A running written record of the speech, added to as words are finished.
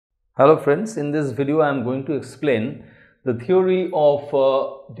Hello friends, in this video I am going to explain the theory of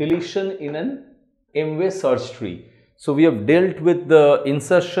deletion in an M-way search tree. So we have dealt with the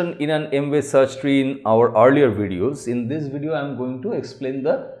insertion in an M-way search tree in our earlier videos. In this video I am going to explain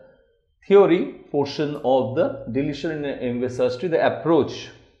the theory portion of the deletion in an M-way search tree, the approach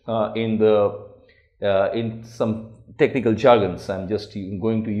in some technical jargons. I am just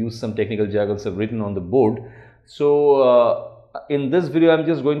going to use some technical jargons I've written on the board. So in this video I am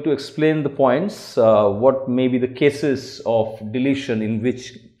just going to explain the points, what may be the cases of deletion, in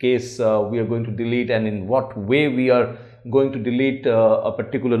which case we are going to delete, and in what way we are going to delete a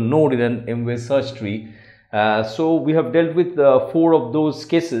particular node in an M-way search tree. So we have dealt with 4 of those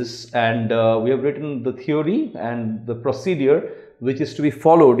cases, and we have written the theory and the procedure which is to be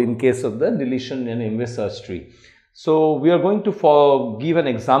followed in case of the deletion in an M-way search tree. So we are going to give an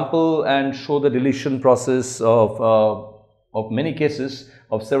example and show the deletion process of many cases,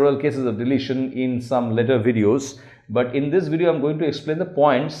 of several cases of deletion in some later videos. But in this video I am going to explain the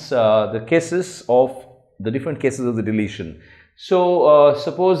points, the cases of the different cases of the deletion. So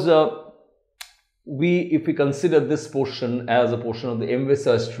suppose if we consider this portion as a portion of the M-way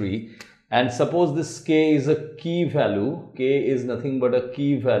search tree, and suppose this k is a key value, k is nothing but a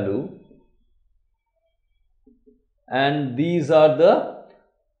key value, and these are the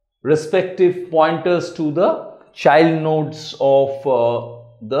respective pointers to the child nodes of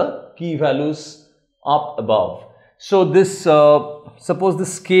the key values up above. So this suppose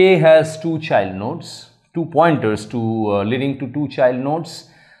this k has 2 child nodes, 2 pointers leading to 2 child nodes,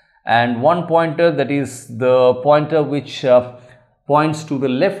 and one pointer, that is the pointer which points to the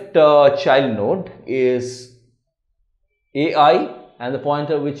left child node, is ai, and the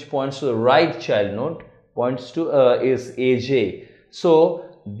pointer which points to the right child node points to is aj.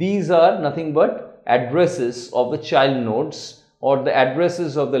 So these are nothing but addresses of the child nodes, or the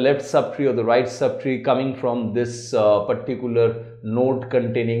addresses of the left subtree or the right subtree coming from this particular node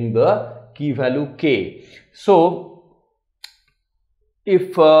containing the key value k. So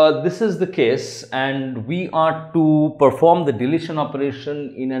if this is the case and we are to perform the deletion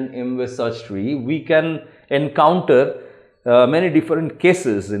operation in an M-way search tree, we can encounter many different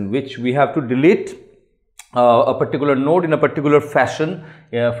cases in which we have to delete a particular node in a particular fashion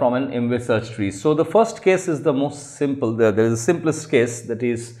from an M-way search tree. So the first case is the most simple. There is the simplest case, that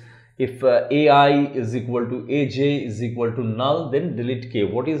is if ai is equal to aj is equal to null, then delete k.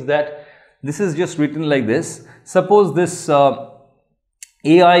 What is that? This is just written like this. Suppose this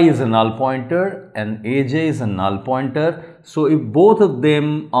ai is a null pointer and aj is a null pointer. So if both of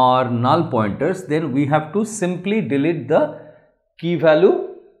them are null pointers, then we have to simply delete the key value.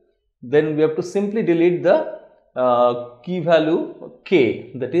 Then we have to simply delete the key value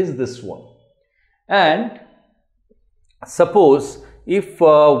k, that is this one. And suppose if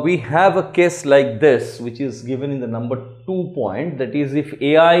we have a case like this, which is given in the number 2 point, that is if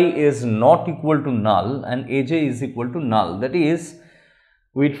ai is not equal to null and aj is equal to null, that is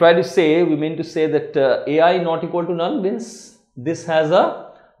we mean to say that ai not equal to null means this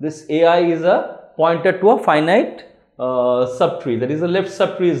ai is a pointer to a finite subtree, that is the left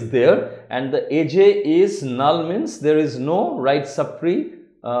subtree is there, and the aj is null means there is no right subtree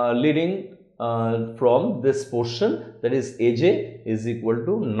leading from this portion, that is aj is equal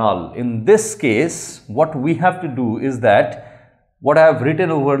to null. In this case what we have to do is that what I have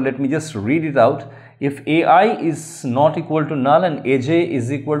written over, let me just read it out. If ai is not equal to null and aj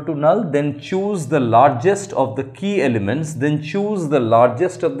is equal to null, then choose the largest of the key elements, then choose the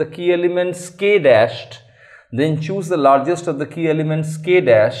largest of the key elements k dashed, then choose the largest of the key elements k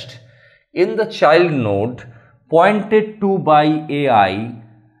dashed in the child node pointed to by ai,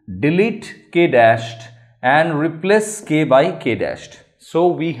 delete k dashed and replace k by k dashed. So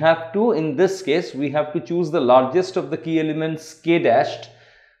we have to, in this case, we have to choose the largest of the key elements k dashed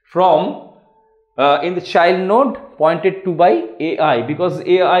from in the child node pointed to by ai, because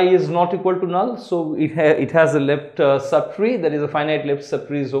ai is not equal to null, so it has a left subtree, there is a finite left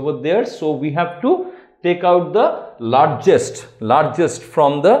subtree is over there. So we have to take out the largest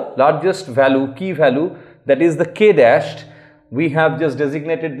from the largest value, key value, that is the k dashed. We have just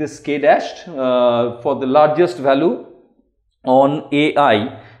designated this k dashed for the largest value on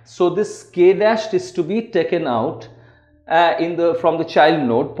ai. So this k dashed is to be taken out from the child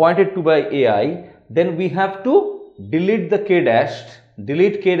node pointed to by ai. Then we have to delete the k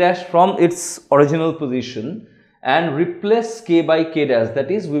dashed from its original position and replace k by k dash, that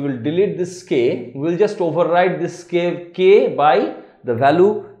is we will delete this k, we will just override this k by the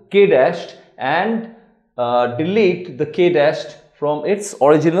value k dashed and delete the k dashed from its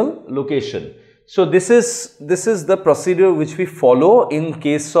original location. So this is the procedure which we follow in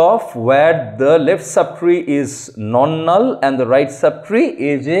case of where the left subtree is non-null and the right subtree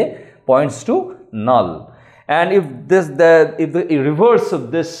aj points to null. And if the reverse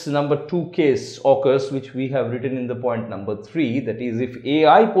of this number 2 case occurs, which we have written in the point number 3, that is if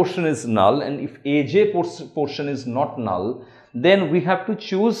ai portion is null and if aj portion is not null, then we have to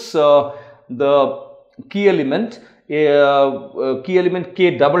choose the key element. Key element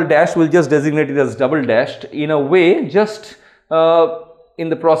k double dash, will just designate it as double dashed in a way, just in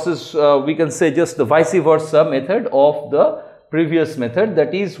the process we can say just the vice versa method of the previous method.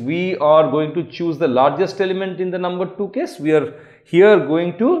 That is, we are going to choose the largest element in the number 2 case. We are here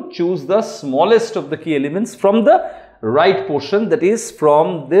going to choose the smallest of the key elements from the right portion, that is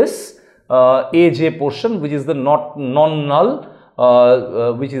from this aj portion, which is the non-null,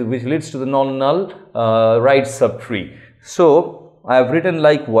 which leads to the non-null right subtree. So I have written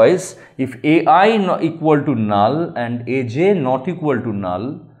likewise, if ai not equal to null and aj not equal to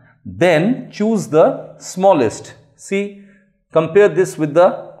null, then choose the smallest. See, compare this with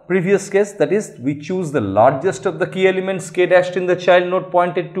the previous case, that is we choose the largest of the key elements k dashed in the child node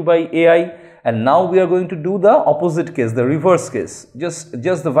pointed to by ai, and now we are going to do the opposite case, the reverse case, just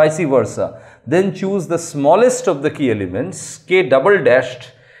the vice versa. Then choose the smallest of the key elements k double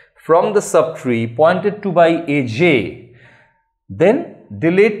dashed from the subtree pointed to by aj, then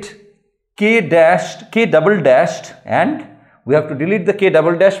delete k double dashed, and we have to delete the k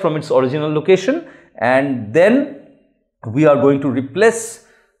double dash from its original location, and then we are going to replace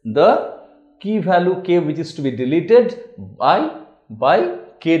the key value k which is to be deleted by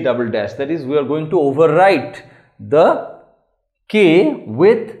k double dash. That is, we are going to overwrite the k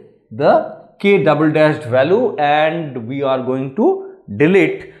with the k double dashed value, and we are going to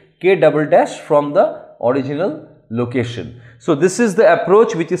delete k double dash from the original location. So this is the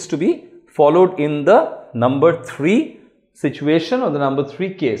approach which is to be followed in the number 3 situation or the number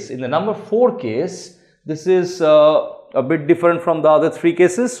 3 case. In the number 4 case, this is a bit different from the other 3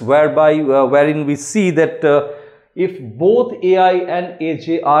 cases, wherein we see that if both ai and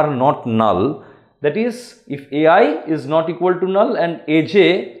aj are not null, that is if ai is not equal to null and aj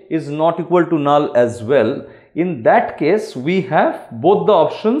is not equal to null as well, in that case we have both the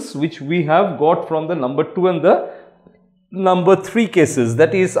options which we have got from the number 2 and the number 3 cases.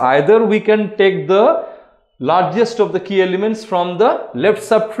 That is, either we can take the largest of the key elements from the left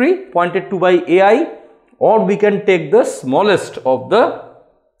subtree pointed to by ai, or we can take the smallest of the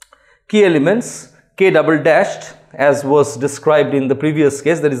key elements k double dashed, as was described in the previous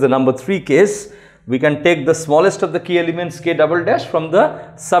case, that is the number 3 case. We can take the smallest of the key elements k double dash from the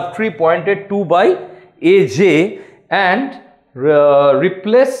subtree pointed to by aj and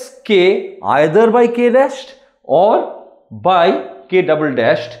replace k either by k dashed or by k double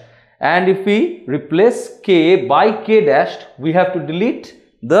dashed. And if we replace k by k dashed, we have to delete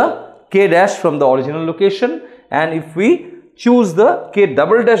the k dash from the original location, and if we choose the k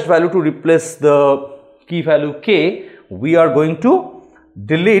double dash value to replace the key value k, we are going to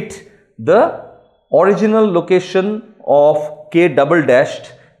delete the original location of k double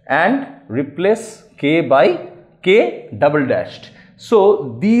dashed and replace k by k double dashed.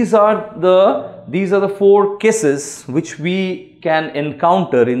 So these are the 4 cases which we can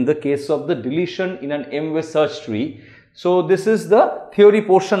encounter in the case of the deletion in an m-way search tree. So this is the theory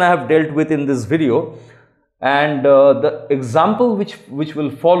portion I have dealt with in this video, and the example which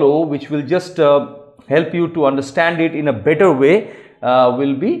will follow, which will just help you to understand it in a better way,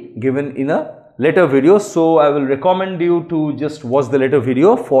 will be given in a later video. So I will recommend you to just watch the later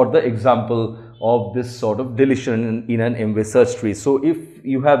video for the example of this sort of deletion in an m-way search tree. So if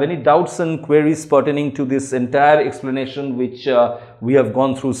you have any doubts and queries pertaining to this entire explanation which we have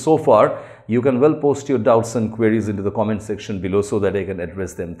gone through so far, you can well post your doubts and queries into the comment section below so that I can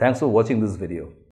address them. Thanks for watching this video.